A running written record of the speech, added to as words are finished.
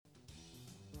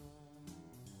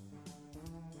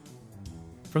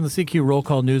From the CQ Roll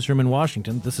Call Newsroom in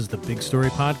Washington, this is the Big Story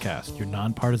Podcast, your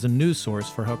nonpartisan news source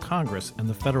for how Congress and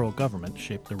the federal government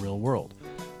shape the real world.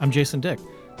 I'm Jason Dick,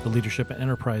 the Leadership and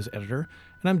Enterprise Editor,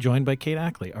 and I'm joined by Kate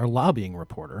Ackley, our lobbying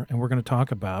reporter, and we're going to talk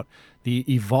about the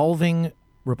evolving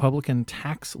Republican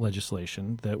tax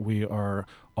legislation that we are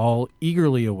all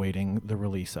eagerly awaiting the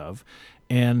release of,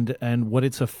 and what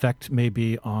its effect may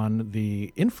be on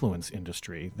the influence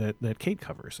industry that Kate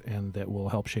covers and that will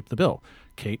help shape the bill.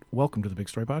 Kate, welcome to the Big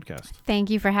Story Podcast. Thank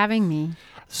you for having me.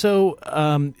 So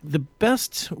the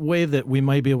best way that we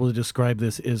might be able to describe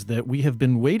this is that we have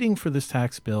been waiting for this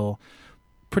tax bill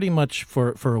pretty much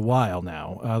for a while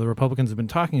now. The Republicans have been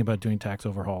talking about doing tax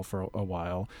overhaul for a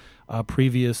while.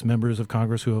 Previous members of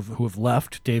Congress who have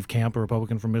left, Dave Camp, a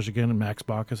Republican from Michigan, and Max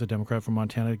Baucus, a Democrat from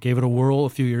Montana, gave it a whirl a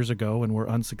few years ago and were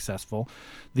unsuccessful.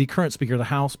 The current Speaker of the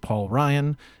House, Paul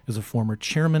Ryan, is a former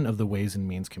chairman of the Ways and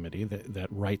Means Committee that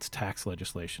writes tax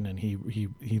legislation, and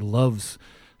he loves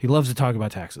to talk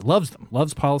about taxes, loves them,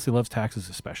 loves policy, loves taxes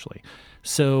especially.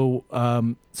 So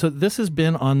this has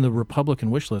been on the Republican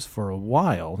wish list for a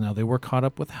while. Now, they were caught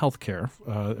up with health care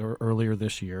earlier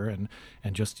this year, and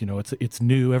just, it's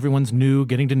new. Everyone's new,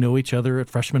 getting to know each other at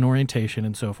freshman orientation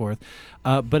and so forth.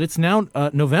 But it's now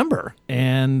November,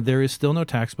 and there is still no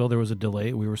tax bill. There was a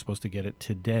delay. We were supposed to get it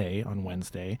today on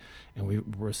Wednesday, and we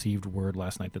received word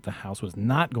last night that the House was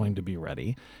not going to be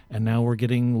ready. And now we're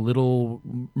getting little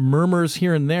murmurs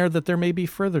here and there that there may be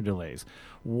further delays.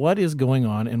 What is going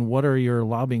on, and what are your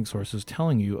lobbying sources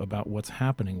telling you about what's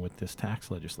happening with this tax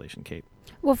legislation, Kate?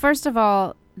 Well, first of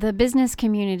all, the business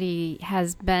community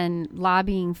has been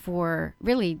lobbying for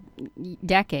really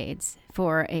decades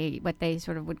for what they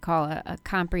sort of would call a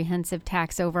comprehensive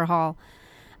tax overhaul.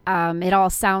 It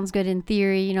all sounds good in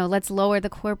theory, let's lower the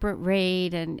corporate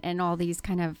rate and all these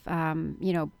kind of,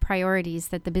 priorities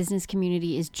that the business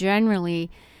community is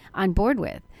generally on board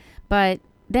with. But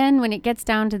then when it gets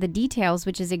down to the details,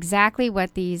 which is exactly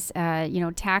what these,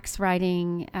 tax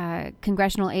writing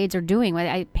congressional aides are doing.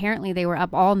 Apparently they were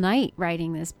up all night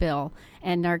writing this bill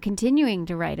and are continuing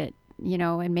to write it,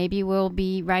 and maybe we'll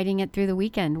be writing it through the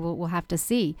weekend. We'll have to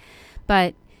see.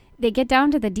 But they get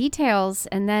down to the details,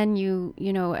 and then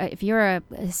if you're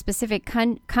a specific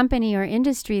company or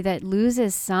industry that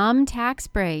loses some tax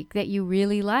break that you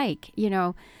really like,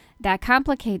 that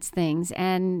complicates things,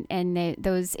 and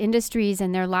those industries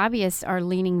and their lobbyists are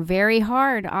leaning very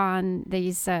hard on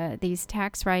these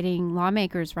tax writing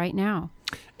lawmakers right now.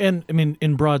 And I mean,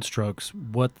 in broad strokes,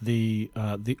 what the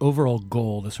overall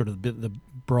goal, the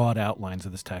broad outlines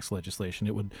of this tax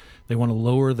legislation, they want to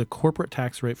lower the corporate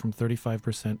tax rate from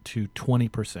 35% to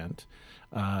 20%.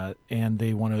 And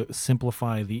they want to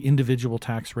simplify the individual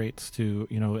tax rates to,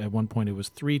 at one point it was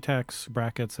 3 tax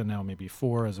brackets and now maybe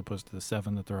 4 as opposed to the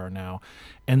 7 that there are now.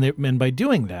 And by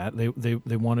doing that,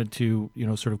 they wanted to,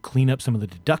 sort of clean up some of the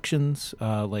deductions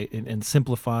and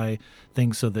simplify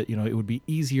things so that, it would be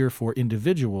easier for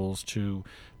individuals to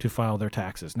file their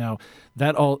taxes. Now,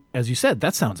 that all, as you said,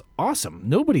 that sounds awesome.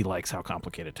 Nobody likes how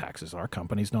complicated taxes are.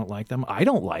 Companies don't like them. I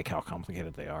don't like how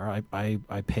complicated they are. I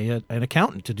pay an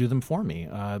accountant to do them for me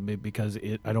because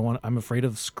I'm afraid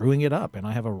of screwing it up, and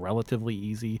I have a relatively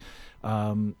easy,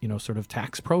 sort of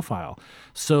tax profile.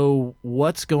 So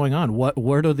what's going on?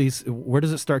 Where does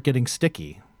it start getting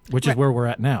sticky? Which is where we're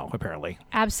at now, apparently.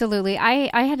 Absolutely.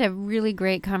 I had a really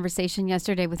great conversation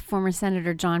yesterday with former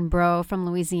Senator John Breaux from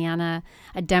Louisiana,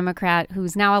 a Democrat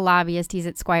who's now a lobbyist. He's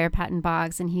at Squire Patton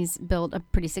Boggs, and he's built a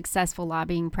pretty successful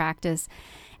lobbying practice.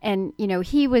 And,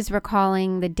 he was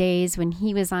recalling the days when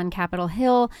he was on Capitol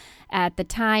Hill. At the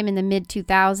time, in the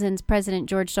mid-2000s, President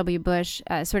George W. Bush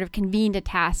sort of convened a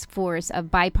task force of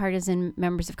bipartisan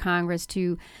members of Congress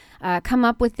to come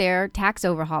up with their tax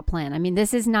overhaul plan. I mean,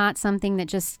 this is not something that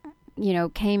just,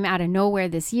 came out of nowhere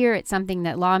this year. It's something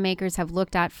that lawmakers have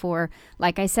looked at for,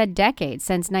 like I said, decades.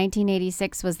 Since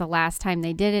 1986 was the last time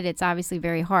they did it. It's obviously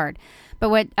very hard. But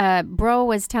what Breaux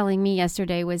was telling me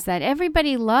yesterday was that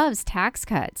everybody loves tax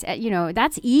cuts.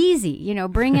 That's easy.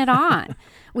 Bring it on.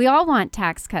 We all want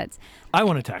tax cuts. I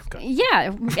want a tax cut.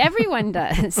 Yeah, everyone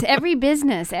does. Every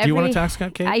business. Do you want a tax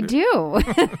cut, Kate? I do.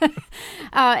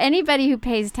 Anybody who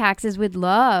pays taxes would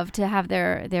love to have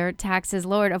their taxes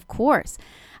lowered, of course.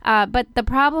 But the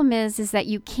problem is that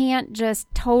you can't just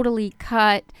totally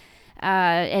cut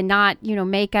and not,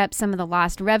 make up some of the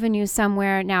lost revenue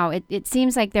somewhere. Now, it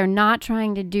seems like they're not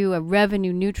trying to do a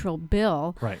revenue neutral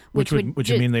bill. Right. Which would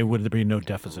mean there would be no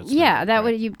deficits. Yeah, that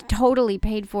would you totally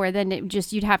paid for. Then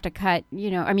you'd have to cut,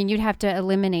 you'd have to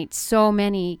eliminate so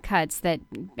many cuts that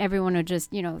everyone would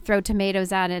just, throw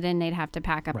tomatoes at it and they'd have to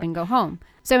pack up and go home.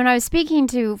 So when I was speaking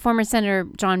to former Senator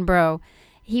John Breaux,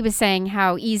 he was saying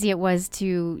how easy it was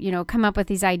to, come up with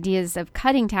these ideas of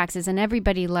cutting taxes, and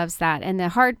everybody loves that. And the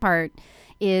hard part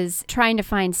is trying to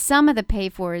find some of the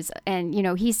pay-fors. And,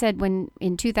 he said when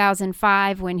in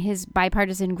 2005, when his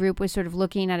bipartisan group was sort of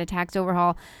looking at a tax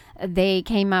overhaul, they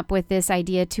came up with this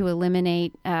idea to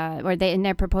eliminate, in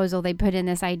their proposal, they put in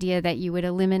this idea that you would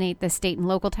eliminate the state and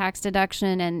local tax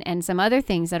deduction and some other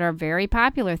things that are very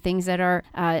popular, things that are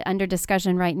under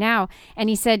discussion right now. And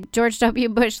he said George W.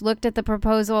 Bush looked at the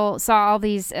proposal, saw all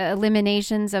these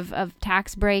eliminations of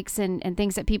tax breaks and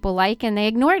things that people like, and they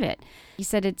ignored it. He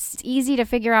said it's easy to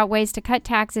figure out ways to cut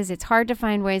taxes. It's hard to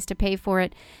find ways to pay for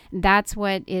it. That's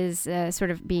what is sort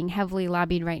of being heavily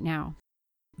lobbied right now.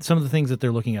 Some of the things that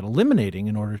they're looking at eliminating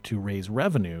in order to raise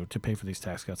revenue to pay for these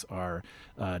tax cuts are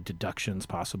deductions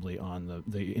possibly on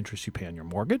the interest you pay on your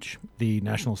mortgage. The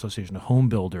National Association of Home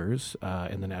Builders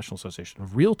and the National Association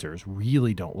of Realtors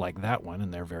really don't like that one,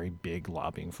 and they're very big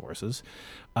lobbying forces.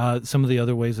 Some of the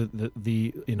other ways that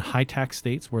in high tax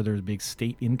states where there's big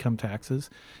state income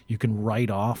taxes, you can write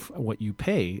off what you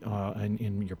pay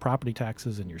in your property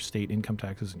taxes and your state income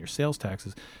taxes and your sales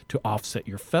taxes to offset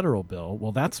your federal bill.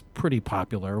 Well, that's pretty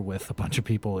popular with a bunch of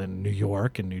people in New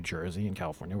York and New Jersey and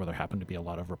California, where there happen to be a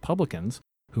lot of Republicans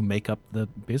who make up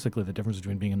basically the difference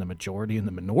between being in the majority and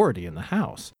the minority in the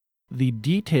House. The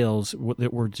details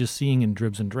that we're just seeing in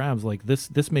dribs and drabs, like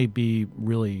this may be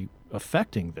really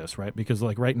affecting this, right? Because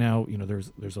like right now,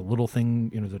 there's a little thing,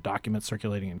 the document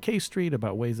circulating in K Street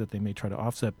about ways that they may try to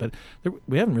offset, but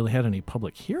we haven't really had any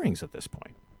public hearings at this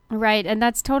point. Right, and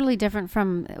that's totally different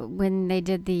from when they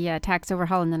did the tax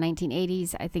overhaul in the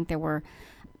 1980s. I think there were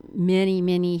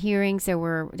many hearings. There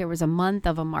was a month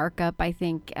of a markup, I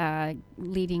think,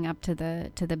 leading up to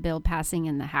the bill passing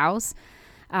in the House.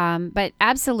 But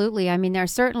absolutely, I mean,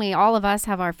 there's certainly, all of us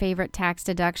have our favorite tax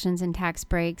deductions and tax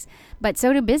breaks, but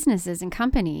so do businesses and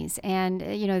companies. And,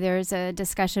 there's a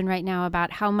discussion right now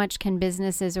about how much can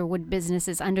businesses, or would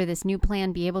businesses under this new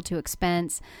plan be able to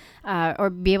expense or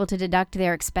be able to deduct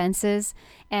their expenses.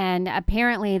 And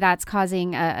apparently that's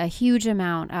causing a huge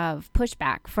amount of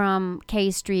pushback from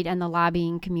K Street and the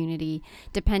lobbying community.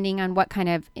 Depending on what kind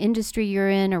of industry you're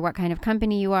in or what kind of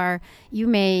company you are, you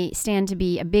may stand to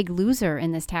be a big loser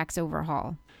in this tax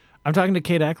overhaul. I'm talking to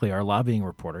Kate Ackley, our lobbying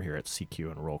reporter here at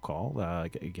CQ and Roll Call,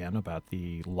 again, about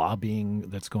the lobbying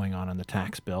that's going on in the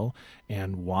tax bill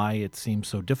and why it seems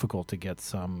so difficult to get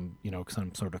some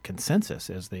sort of consensus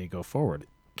as they go forward.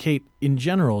 Kate, in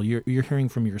general, you're hearing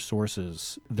from your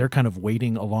sources, they're kind of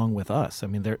waiting along with us. I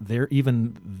mean,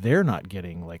 they're not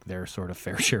getting like their sort of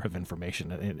fair share of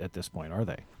information at this point, are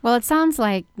they? Well, it sounds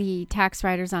like the tax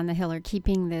writers on the Hill are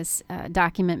keeping this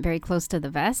document very close to the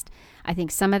vest. I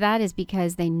think some of that is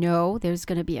because they know there's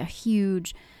going to be a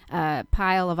huge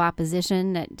pile of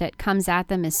opposition that comes at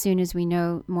them as soon as we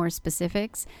know more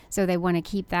specifics. So they want to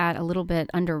keep that a little bit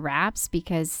under wraps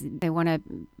because they want to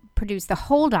produce the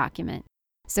whole document,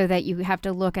 so that you have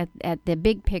to look at the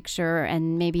big picture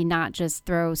and maybe not just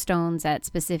throw stones at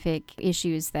specific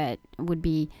issues that would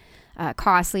be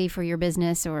costly for your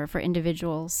business or for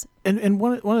individuals. And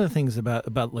one of the things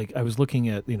about like I was looking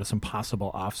at some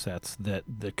possible offsets that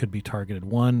could be targeted.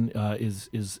 One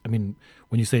is I mean,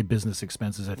 when you say business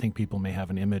expenses, I think people may have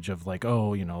an image of like,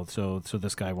 so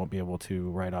this guy won't be able to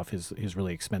write off his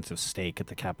really expensive steak at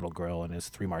the Capitol Grill and his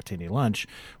 3 martini lunch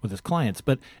with his clients.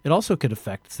 But it also could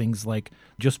affect things like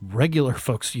just regular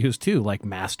folks use too, like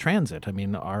mass transit. I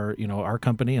mean, our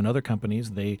company and other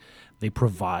companies, they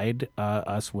provide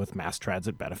us with mass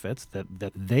transit benefits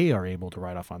that they are able to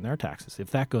write off on their taxes.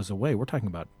 If that goes away, we're talking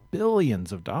about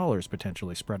billions of dollars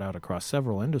potentially spread out across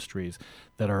several industries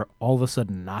that are all of a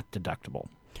sudden not deductible.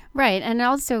 Right. And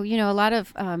also, a lot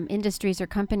of industries or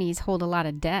companies hold a lot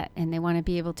of debt and they want to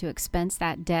be able to expense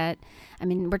that debt. I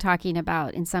mean, we're talking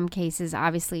about, in some cases,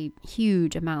 obviously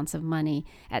huge amounts of money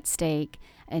at stake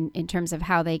in terms of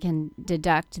how they can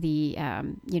deduct the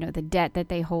debt that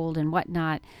they hold and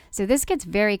whatnot. So this gets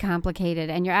very complicated.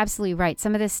 And you're absolutely right.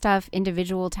 Some of this stuff,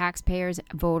 individual taxpayers,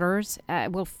 voters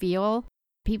will feel.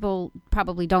 People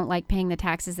probably don't like paying the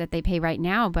taxes that they pay right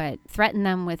now, but threaten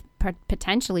them with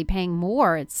potentially paying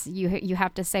more. It's you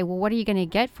have to say, well, what are you going to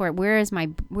get for it? Where is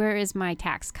my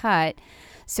tax cut?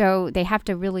 So they have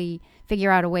to really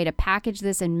figure out a way to package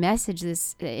this and message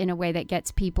this in a way that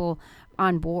gets people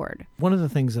on board. One of the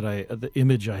things the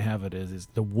image I have it is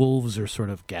the wolves are sort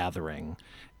of gathering.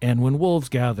 And when wolves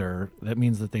gather, that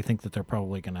means that they think that they're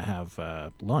probably going to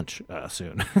have lunch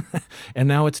soon. And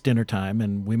now it's dinner time,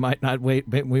 and we might not wait.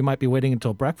 We might be waiting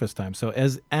until breakfast time. So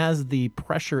as the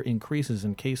pressure increases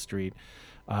in K Street,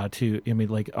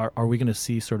 Are we going to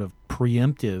see sort of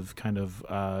preemptive kind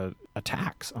of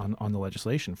attacks on the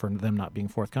legislation for them not being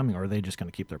forthcoming, or are they just going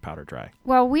to keep their powder dry?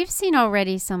 Well, we've seen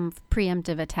already some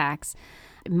preemptive attacks.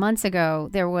 Months ago,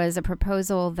 there was a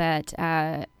proposal that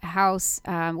House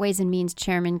Ways and Means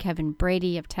Chairman Kevin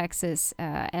Brady of Texas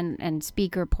and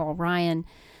Speaker Paul Ryan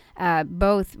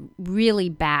both really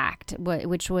backed,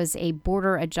 which was a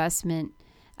border adjustment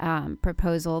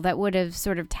proposal that would have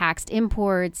sort of taxed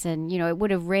imports, and it would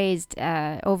have raised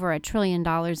over $1 trillion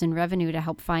in revenue to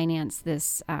help finance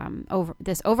this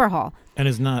overhaul. And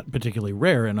is not particularly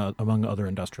rare among other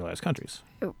industrialized countries.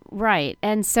 Right,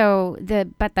 and so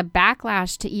the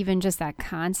backlash to even just that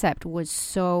concept was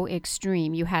so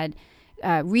extreme. You had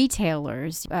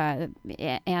retailers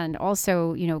and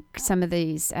also some of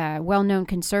these well-known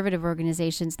conservative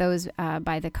organizations, those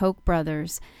by the Koch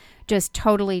brothers, just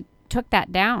totally took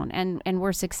that down and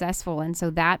were successful. And so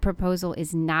that proposal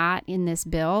is not in this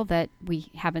bill that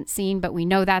we haven't seen, but we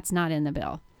know that's not in the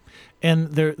bill. And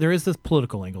there is this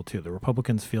political angle too. The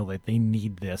Republicans feel that they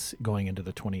need this going into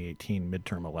the 2018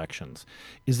 midterm elections.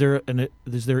 Is there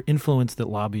influence that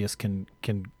lobbyists can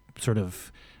sort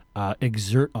of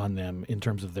exert on them in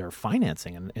terms of their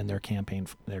financing and their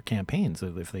campaigns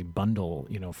if they bundle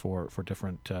for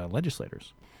different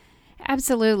legislators?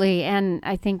 Absolutely. And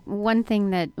I think one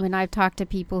thing that when I've talked to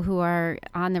people who are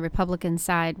on the Republican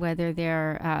side, whether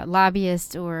they're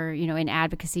lobbyists or, in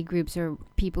advocacy groups or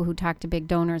people who talk to big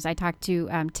donors, I talked to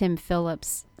Tim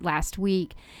Phillips last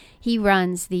week. He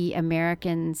runs the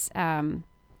Americans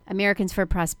for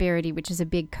Prosperity, which is a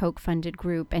big Koch-funded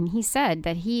group. And he said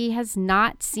that he has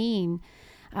not seen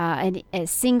a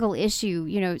single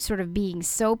issue, sort of being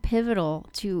so pivotal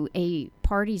to a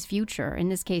party's future. In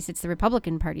this case, it's the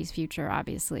Republican Party's future,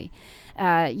 obviously.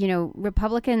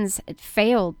 Republicans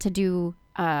failed to do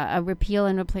a repeal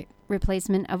and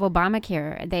replacement of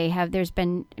Obamacare. There's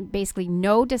been basically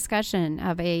no discussion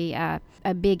of a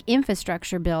big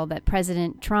infrastructure bill that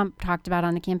President Trump talked about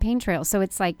on the campaign trail. So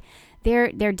it's like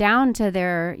they're down to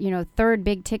their third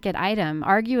big ticket item,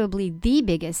 arguably the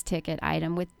biggest ticket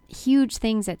item, with huge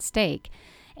things at stake.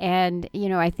 And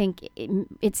I think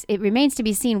it remains to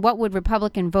be seen what would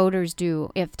Republican voters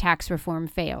do if tax reform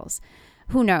fails.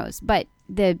 Who knows? But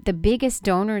the biggest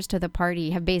donors to the party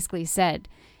have basically said,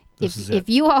 if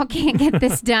you all can't get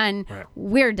this done, right,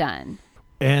 we're done.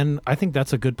 And I think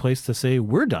that's a good place to say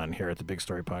we're done here at the Big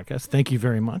Story Podcast. Thank you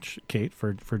very much, Kate,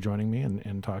 for joining me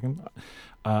and talking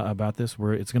about this.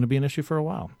 It's going to be an issue for a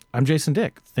while. I'm Jason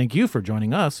Dick. Thank you for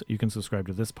joining us. You can subscribe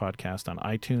to this podcast on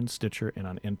iTunes, Stitcher, and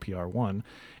on NPR One.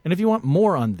 And if you want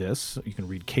more on this, you can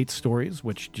read Kate's stories,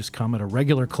 which just come at a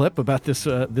regular clip about this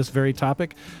very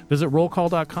topic. Visit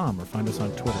rollcall.com or find us on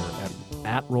Twitter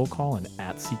at rollcall and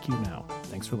at CQ Now.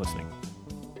 Thanks for listening.